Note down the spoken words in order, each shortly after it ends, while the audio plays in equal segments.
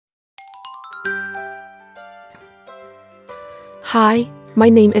Hi, my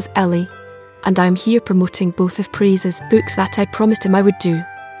name is Ellie, and I'm here promoting both of Prase's books that I promised him I would do.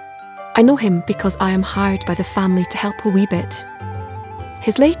 I know him because I am hired by the family to help a wee bit.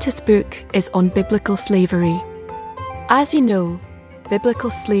 His latest book is on biblical slavery. As you know, biblical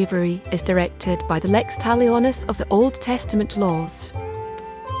slavery is directed by the lex talionis of the Old Testament laws.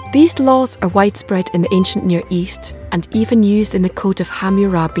 These laws are widespread in the ancient Near East and even used in the Code of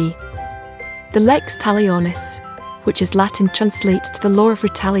Hammurabi. The lex talionis, which is Latin, translates to the law of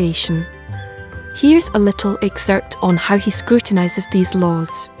retaliation. Here's a little excerpt on how he scrutinizes these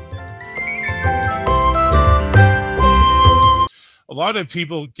laws. A lot of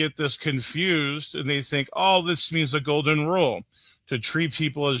people get this confused and they think, oh, this means the golden rule, to treat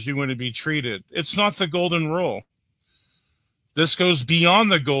people as you want to be treated. It's not the golden rule. This goes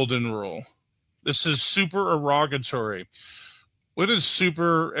beyond the golden rule. This is supererogatory. What is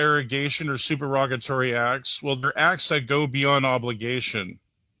supererogation or supererogatory acts? Well, they're acts that go beyond obligation.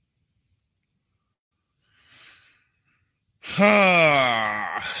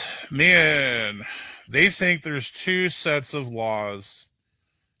 Man, they think there's two sets of laws.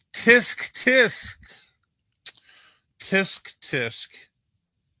 Tisk, tisk. Tisk, tisk.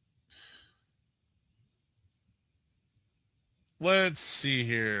 Let's see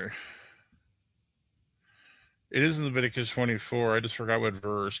here. It is in Leviticus 24. I just forgot what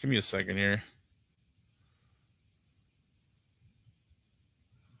verse. Give me a second here.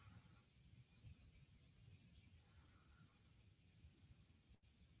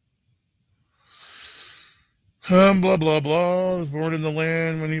 Blah, blah, blah. Was born in the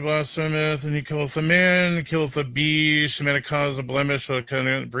land when he blasphemeth, and he killeth a man, and killeth a beast, and man a cause a blemish, a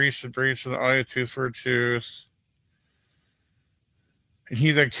covenant, breach, of the eye, a tooth for a tooth. And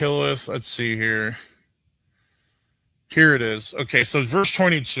he that killeth, let's see here. Here it is. Okay, so verse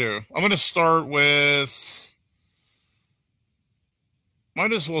 22. I'm going to start with,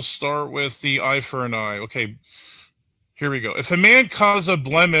 might as well start with the eye for an eye. Okay, here we go. If a man cause a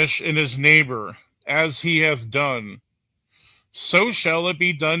blemish in his neighbor, as he hath done, so shall it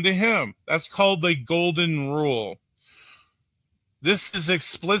be done to him. That's called the golden rule. This is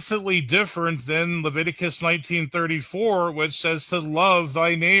explicitly different than Leviticus 19:34, which says to love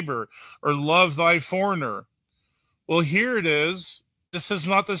thy neighbor or love thy foreigner. Well, here it is. This is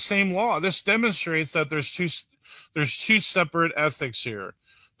not the same law. This demonstrates that there's two separate ethics here.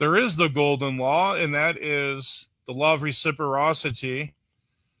 There is the golden law, and that is the law of reciprocity.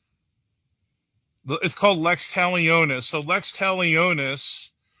 It's called lex talionis. So lex talionis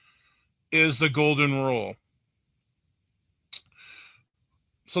is the golden rule.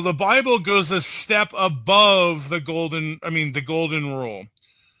 So the Bible goes a step above the golden rule.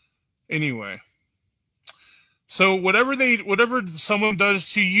 Anyway. So whatever someone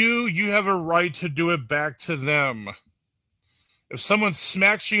does to you, you have a right to do it back to them. If someone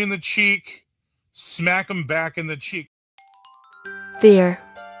smacks you in the cheek, smack them back in the cheek. There.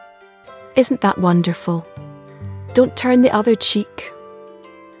 Isn't that wonderful? Don't turn the other cheek.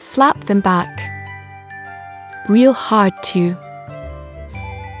 Slap them back. Real hard too.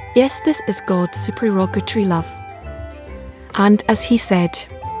 Yes, this is God's supererogatory love. And as he said,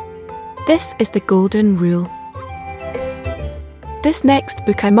 this is the golden rule. This next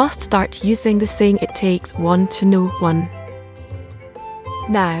book I must start using the saying it takes one to know one.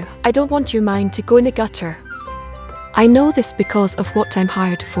 Now, I don't want your mind to go in the gutter. I know this because of what I'm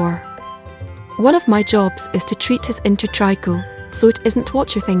hired for. One of my jobs is to treat his intertrigo, so it isn't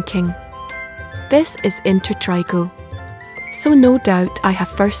what you're thinking. This is intertrigo, so no doubt I have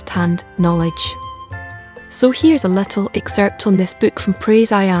first-hand knowledge. So here's a little excerpt on this book from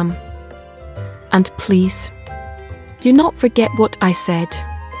Praise I Am. And please, do not forget what I said.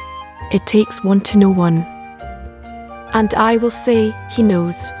 It takes one to know one. And I will say he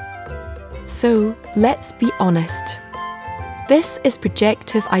knows. So let's be honest. This is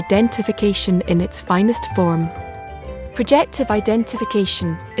projective identification in its finest form. Projective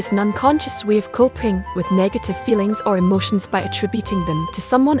identification is an unconscious way of coping with negative feelings or emotions by attributing them to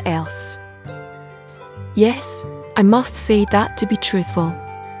someone else. Yes, I must say that to be truthful.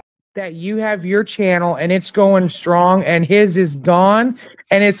 That you have your channel and it's going strong and his is gone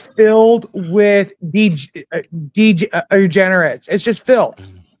and it's filled with degenerates. It's just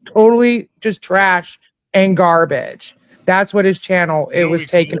filth. Totally just trash and garbage. That's what his channel was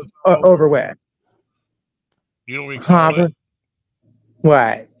taken over with. You know what we call it?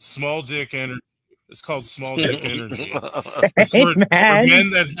 What? Small dick energy. It's called small dick energy. Hey, for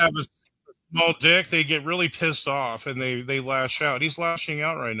men that have a small dick, they get really pissed off and they lash out. He's lashing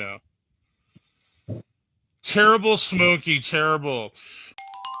out right now. Terrible, Smokey, terrible.